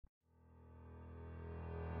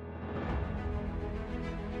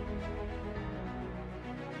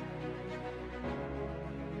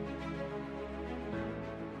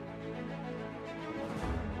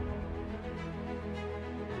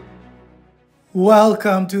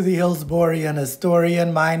Welcome to the Hillsborough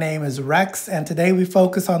Historian. My name is Rex, and today we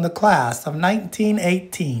focus on the class of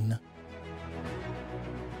 1918.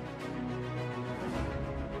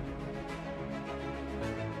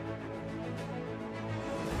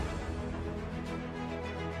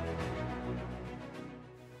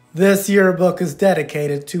 This yearbook is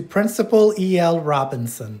dedicated to Principal E.L.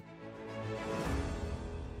 Robinson.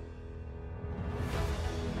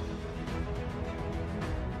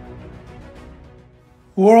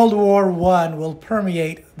 World War I will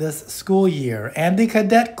permeate this school year, and the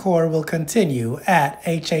Cadet Corps will continue at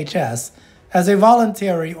HHS as a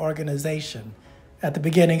voluntary organization at the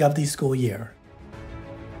beginning of the school year.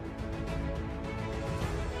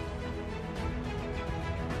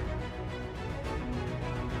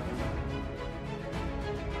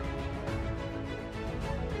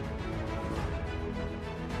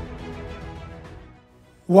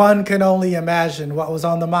 One can only imagine what was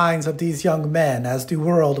on the minds of these young men as the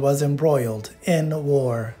world was embroiled in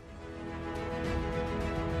war.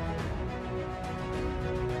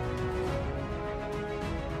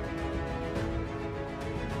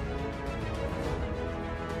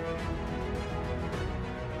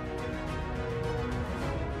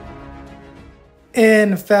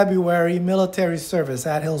 In February, military service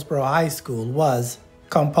at Hillsborough High School was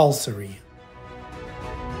compulsory.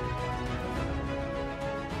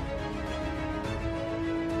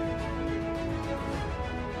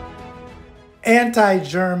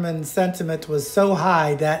 Anti-German sentiment was so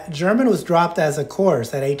high that German was dropped as a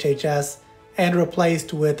course at HHS and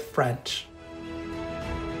replaced with French.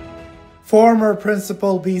 Former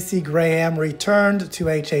Principal B.C. Graham returned to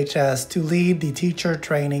HHS to lead the teacher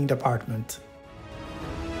training department.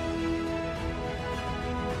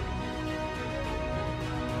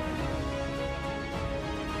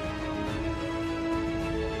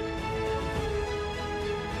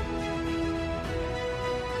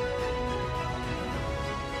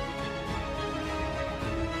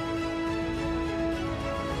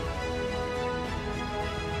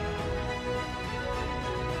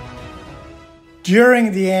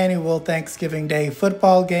 During the annual Thanksgiving Day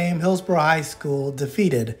football game, Hillsborough High School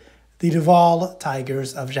defeated the Duval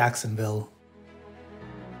Tigers of Jacksonville.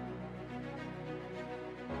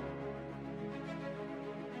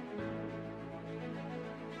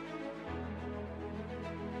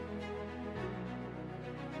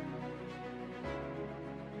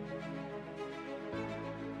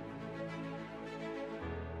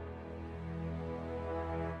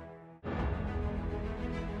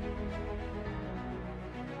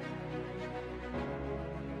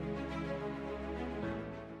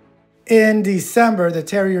 In December, the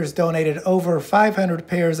Terriers donated over 500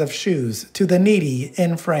 pairs of shoes to the needy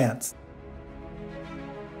in France.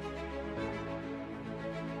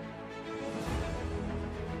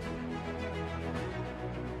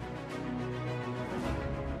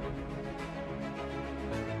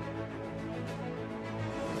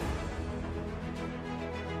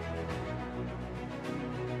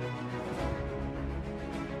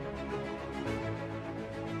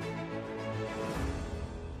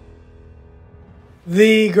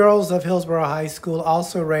 The girls of Hillsborough High School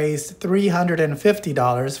also raised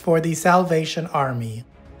 $350 for the Salvation Army.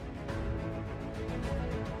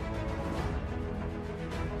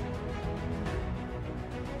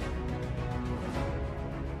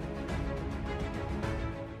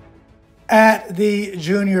 At the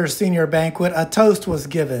junior-senior banquet, a toast was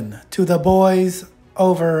given to the boys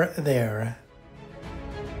over there.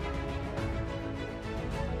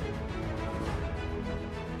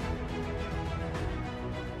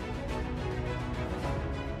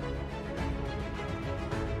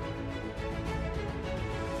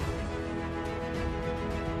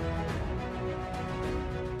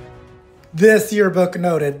 This yearbook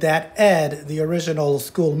noted that Ed, the original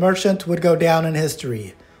school merchant, would go down in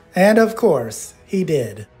history. And of course, he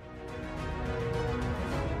did.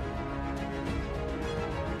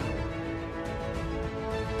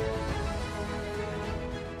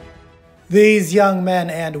 These young men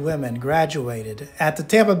and women graduated at the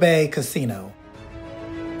Tampa Bay Casino.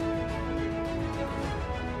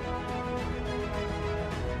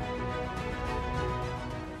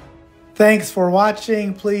 Thanks for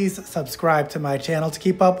watching. Please subscribe to my channel to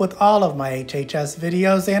keep up with all of my HHS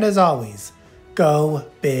videos. And as always, go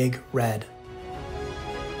Big Red.